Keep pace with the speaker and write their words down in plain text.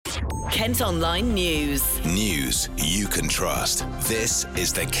Kent Online News. News you can trust. This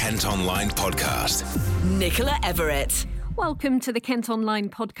is the Kent Online Podcast. Nicola Everett. Welcome to the Kent Online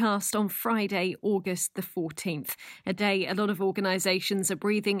Podcast on Friday, August the 14th. A day a lot of organisations are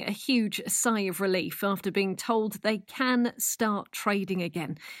breathing a huge sigh of relief after being told they can start trading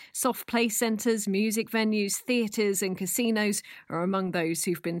again. Soft play centres, music venues, theatres and casinos are among those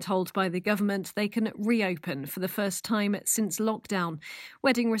who've been told by the government they can reopen for the first time since lockdown.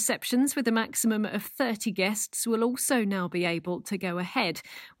 Wedding receptions with a maximum of 30 guests will also now be able to go ahead.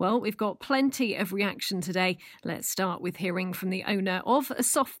 Well, we've got plenty of reaction today. Let's start with hearing from the owner of a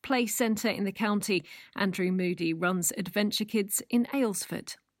soft play centre in the county. Andrew Moody runs Adventure Kids in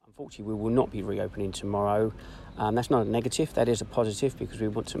Aylesford. Unfortunately, we will not be reopening tomorrow. That's not a negative, that is a positive, because we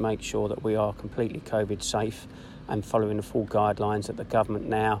want to make sure that we are completely COVID safe and following the full guidelines that the government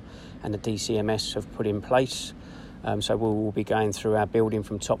now and the DCMS have put in place. So we will be going through our building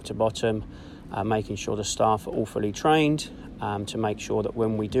from top to bottom, making sure the staff are all fully trained to make sure that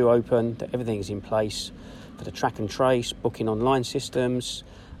when we do open, that everything is in place for the track and trace, booking online systems,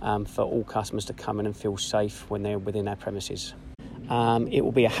 for all customers to come in and feel safe when they're within our premises. It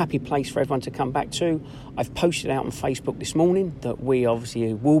will be a happy place for everyone to come back to. I've posted out on Facebook this morning that we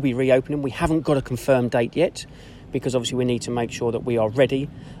obviously will be reopening. We haven't got a confirmed date yet because obviously we need to make sure that we are ready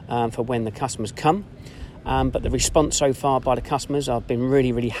for when the customers come. But the response so far by the customers, I've been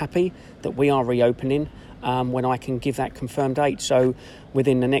really, really happy that we are reopening when I can give that confirmed date. So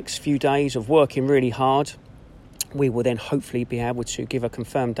within the next few days of working really hard, we will then hopefully be able to give a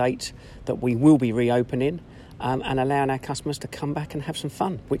confirmed date that we will be reopening and allowing our customers to come back and have some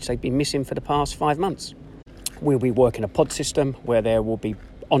fun, which they've been missing for the past 5 months. We'll be working a pod system where there will be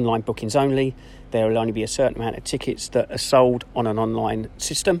online bookings only. There will only be a certain amount of tickets that are sold on an online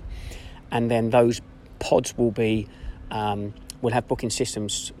system, and then those pods will be will have booking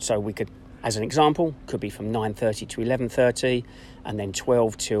systems, so we could, as an example, could be from 9:30 to 11:30, and then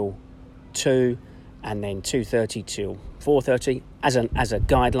 12 till 2, and then 2:30 till 4:30 as a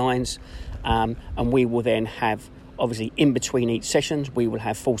guidelines, and we will then have, obviously in between each sessions, we will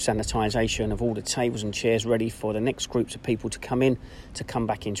have full sanitisation of all the tables and chairs ready for the next groups of people to come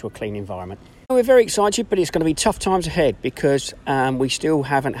back into a clean environment. We're very excited, but it's going to be tough times ahead because we still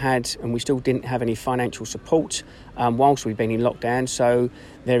haven't had and we still didn't have any financial support whilst we've been in lockdown. So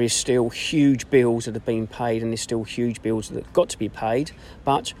there is still huge bills that have been paid and there's still huge bills that have got to be paid.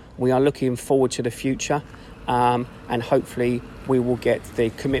 But we are looking forward to the future and hopefully we will get the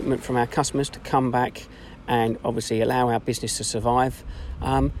commitment from our customers to come back and obviously allow our business to survive.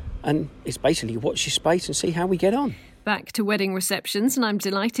 And it's basically watch your space and see how we get on. Back to wedding receptions, and I'm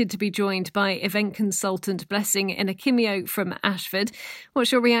delighted to be joined by event consultant Blessing Inakimio from Ashford.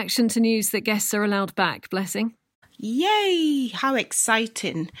 What's your reaction to news that guests are allowed back, Blessing? Yay! How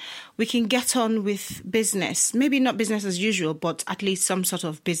exciting. We can get on with business. Maybe not business as usual, but at least some sort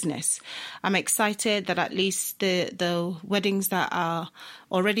of business. I'm excited that at least the weddings that are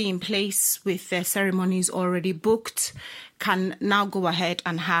already in place with their ceremonies already booked can now go ahead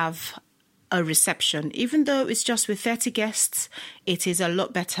and have a reception. Even though it's just with 30 guests, it is a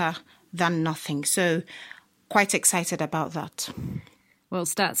lot better than nothing. So quite excited about that. Well,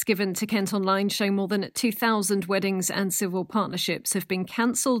 stats given to Kent Online show more than 2,000 weddings and civil partnerships have been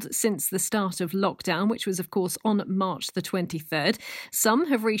cancelled since the start of lockdown, which was, of course, on March the 23rd. Some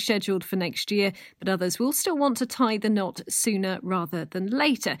have rescheduled for next year, but others will still want to tie the knot sooner rather than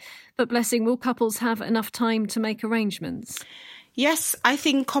later. But Blessing, will couples have enough time to make arrangements? Yes, I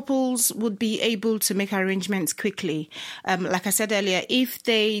think couples would be able to make arrangements quickly. Like I said earlier, if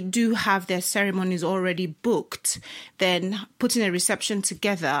they do have their ceremonies already booked, then putting a reception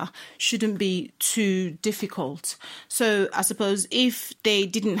together shouldn't be too difficult. So I suppose if they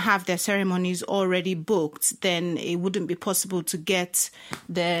didn't have their ceremonies already booked, then it wouldn't be possible to get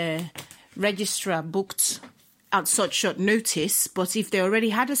the registrar booked at such short notice. But if they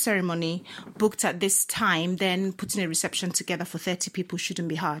already had a ceremony booked at this time, then putting a reception together for 30 people shouldn't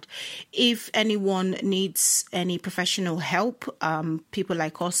be hard. If anyone needs any professional help, people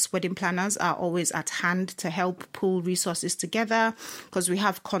like us, wedding planners, are always at hand to help pull resources together because we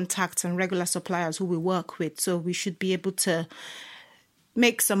have contacts and regular suppliers who we work with. So we should be able to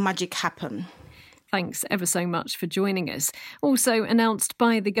make some magic happen. Thanks ever so much for joining us. Also announced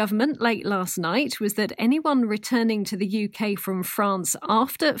by the government late last night was that anyone returning to the UK from France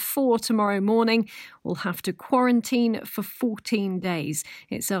after 4 tomorrow morning will have to quarantine for 14 days.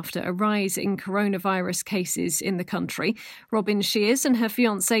 It's after a rise in coronavirus cases in the country. Robin Shears and her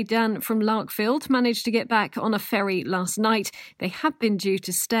fiancé Dan from Larkfield managed to get back on a ferry last night. They had been due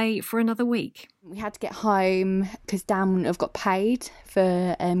to stay for another week. We had to get home because Dan wouldn't have got paid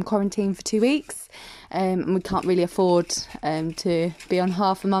for quarantine for 2 weeks, and we can't really afford to be on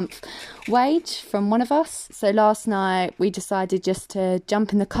half a month wage from one of us. So last night we decided just to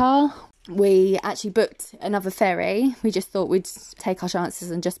jump in the car. We actually booked another ferry. We just thought we'd take our chances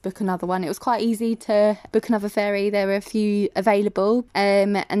and just book another one. It was quite easy to book another ferry. There were a few available,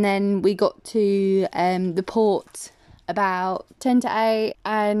 and then we got to the port about 10 to 8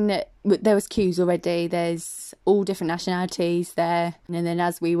 and there was queues already. There's all different nationalities there, and then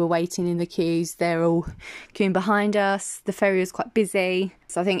as we were waiting in the queues, they're all queuing behind us. The ferry was quite busy,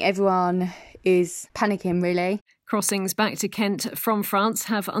 so I think everyone is panicking really. Crossings back to Kent from France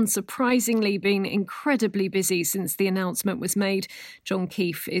have unsurprisingly been incredibly busy since the announcement was made. John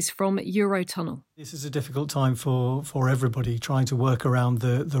Keefe is from Eurotunnel. This is a difficult time for everybody trying to work around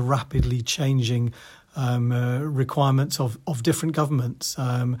the rapidly changing requirements of different governments.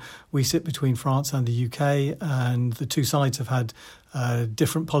 We sit between France and the UK, and the two sides have had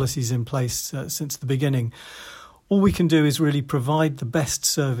different policies in place since the beginning. All we can do is really provide the best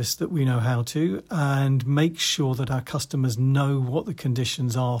service that we know how to and make sure that our customers know what the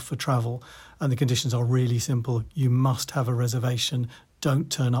conditions are for travel. And the conditions are really simple. You must have a reservation.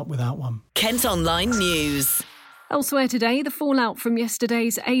 Don't turn up without one. Kent Online News. Elsewhere today, the fallout from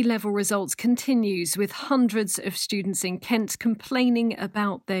yesterday's A-level results continues, with hundreds of students in Kent complaining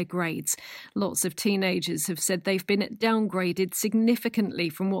about their grades. Lots of teenagers have said they've been downgraded significantly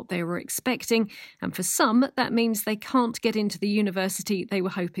from what they were expecting, and for some, that means they can't get into the university they were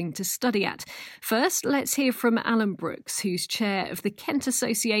hoping to study at. First, let's hear from Alan Brooks, who's chair of the Kent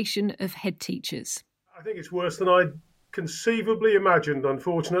Association of Head Teachers. I think it's worse than I'd conceivably imagined.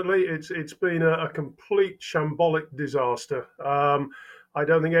 Unfortunately, it's been a complete shambolic disaster. I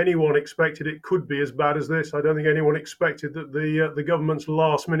don't think anyone expected it could be as bad as this. I don't think anyone expected that the government's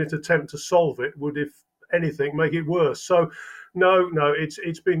last minute attempt to solve it would, if anything, make it worse. So no,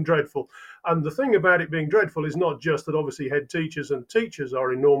 it's been dreadful. And the thing about it being dreadful is not just that obviously head teachers and teachers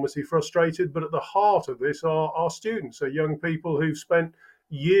are enormously frustrated, but at the heart of this are students, are young people who've spent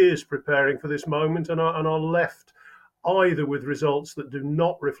years preparing for this moment and are left either with results that do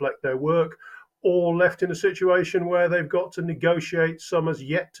not reflect their work or left in a situation where they've got to negotiate some as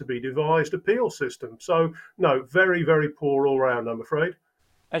yet to be devised appeal system. So, no, very, very poor all round, I'm afraid.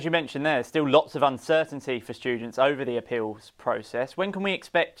 As you mentioned there, still lots of uncertainty for students over the appeals process. When can we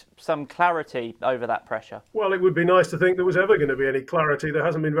expect some clarity over that pressure? Well, it would be nice to think there was ever going to be any clarity. There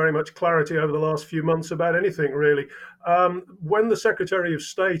hasn't been very much clarity over the last few months about anything, really. When the Secretary of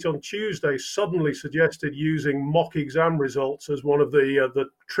State on Tuesday suddenly suggested using mock exam results as one of the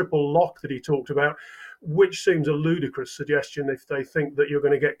triple lock that he talked about, which seems a ludicrous suggestion if they think that you're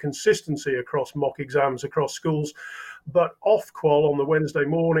going to get consistency across mock exams across schools. But Ofqual on the Wednesday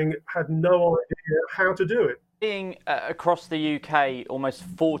morning had no idea how to do it. Being across the UK, almost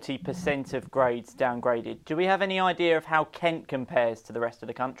 40% of grades downgraded. Do we have any idea of how Kent compares to the rest of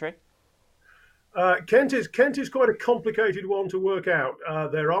the country? Kent is quite a complicated one to work out.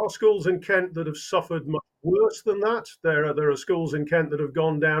 There are schools in Kent that have suffered much worse than that. There are schools in Kent that have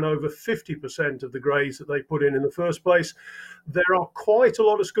gone down over 50% of the grades that they put in the first place. There are quite a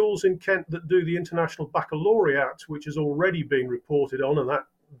lot of schools in Kent that do the International Baccalaureate, which has already been reported on, and that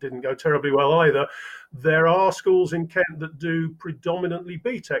didn't go terribly well either. There are schools in Kent that do predominantly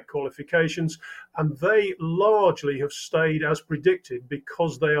BTEC qualifications, and they largely have stayed as predicted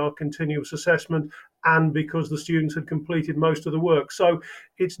because they are continuous assessment and because the students had completed most of the work. So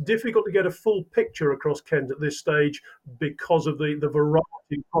it's difficult to get a full picture across Kent at this stage because of the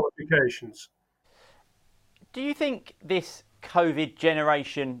variety of qualifications. Do you think this COVID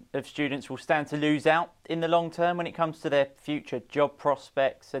generation of students will stand to lose out in the long term when it comes to their future job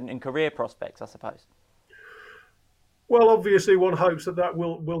prospects and career prospects, I suppose? Well, obviously one hopes that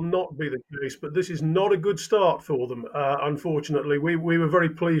will not be the case, but this is not a good start for them, unfortunately. We were very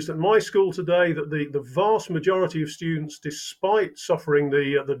pleased at my school today that the vast majority of students, despite suffering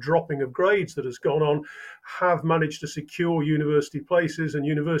the dropping of grades that has gone on, have managed to secure university places and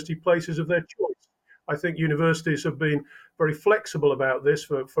university places of their choice. I think universities have been very flexible about this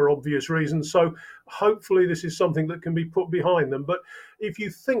for obvious reasons. So hopefully this is something that can be put behind them. But if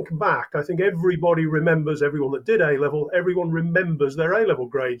you think back, I think everybody remembers, everyone that did A-level, everyone remembers their A-level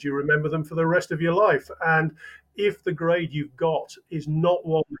grades. You remember them for the rest of your life. And if the grade you've got is not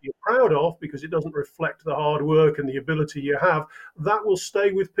one that you're proud of because it doesn't reflect the hard work and the ability you have, that will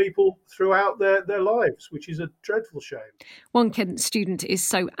stay with people throughout their lives, which is a dreadful shame. One Kent student is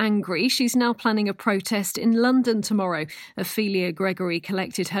so angry, she's now planning a protest in London tomorrow. Ophelia Gregory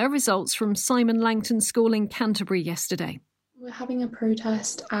collected her results from Simon Langton School in Canterbury yesterday. We're having a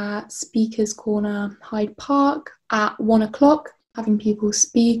protest at Speaker's Corner, Hyde Park at 1:00, having people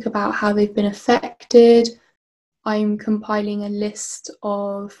speak about how they've been affected. I'm compiling a list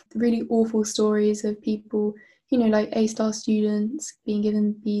of really awful stories of people, like A-star students being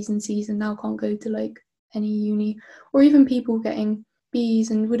given B's and C's and now can't go to any uni, or even people getting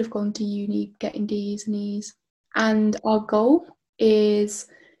B's and would have gone to uni getting D's and E's. And our goal is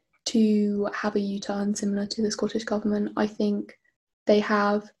to have a U-turn similar to the Scottish Government. I think they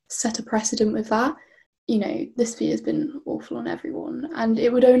have set a precedent with that. This fee has been awful on everyone, and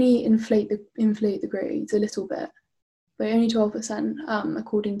it would only inflate the grades a little bit, but only 12%,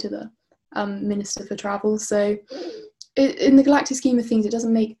 according to the Minister for Travel. So, in the galactic scheme of things, it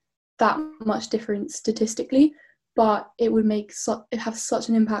doesn't make that much difference statistically, but it would have such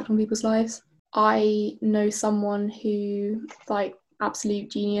an impact on people's lives. I know someone who, absolute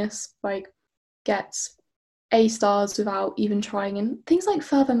genius, gets A stars without even trying, and things like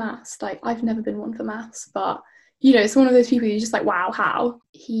further maths. I've never been one for maths, but it's one of those people you're just wow, how?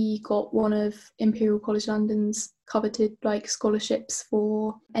 He got one of Imperial College London's coveted scholarships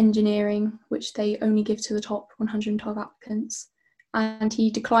for engineering, which they only give to the top 112 applicants, and he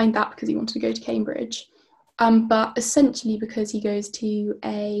declined that because he wanted to go to Cambridge, but essentially because he goes to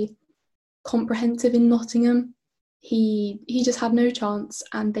a comprehensive in Nottingham, he just had no chance,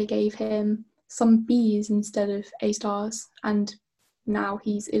 and they gave him some B's instead of A stars, and now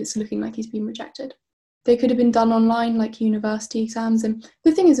it's looking like he's been rejected. They could have been done online like university exams, and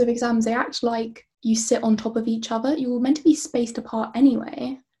the thing is with exams, they act like you sit on top of each other. You were meant to be spaced apart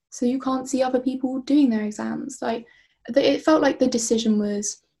anyway, so you can't see other people doing their exams. It felt like the decision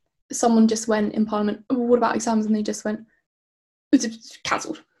was someone just went in Parliament, what about exams? And they just went, it's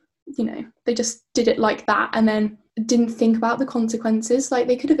cancelled. They just did it like that and then didn't think about the consequences.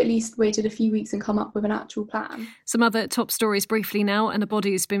 They could have at least waited a few weeks and come up with an actual plan. Some other top stories briefly now, and a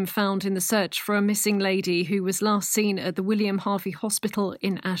body has been found in the search for a missing lady who was last seen at the William Harvey Hospital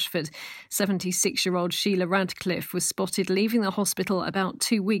in Ashford. 76-year-old Sheila Radcliffe was spotted leaving the hospital about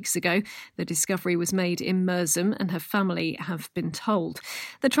 2 weeks ago. The discovery was made in Merstham, and her family have been told.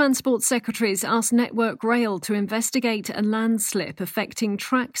 The Transport Secretary's asked Network Rail to investigate a landslip affecting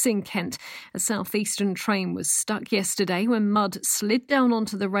tracks in Kent. A southeastern train was stuck yesterday when mud slid down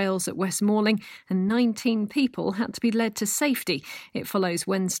onto the rails at West Malling and 19 people had to be led to safety. It follows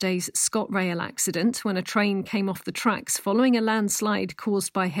Wednesday's ScotRail accident when a train came off the tracks following a landslide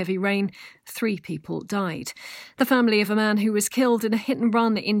caused by heavy rain. 3 people died. The family of a man who was killed in a hit and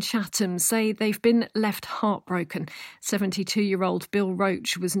run in Chatham say they've been left heartbroken. 72-year-old Bill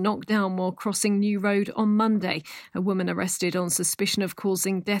Roach was knocked down while crossing New Road on Monday. A woman arrested on suspicion of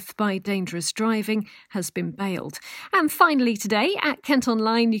causing death by dangerous driving has been bailed. And finally today, at Kent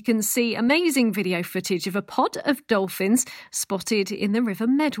Online, you can see amazing video footage of a pod of dolphins spotted in the River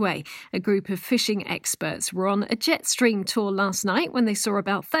Medway. A group of fishing experts were on a jet stream tour last night when they saw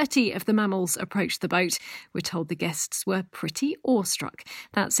about 30 of the mammals approach the boat. We're told the guests were pretty awestruck.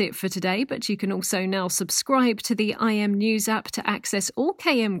 That's it for today, but you can also now subscribe to the IM News app to access all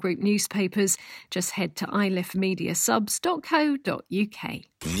KM Group newspapers. Just head to iliftmediasubs.co.uk.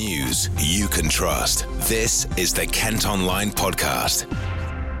 News you can trust. This is the Kent Online Podcast.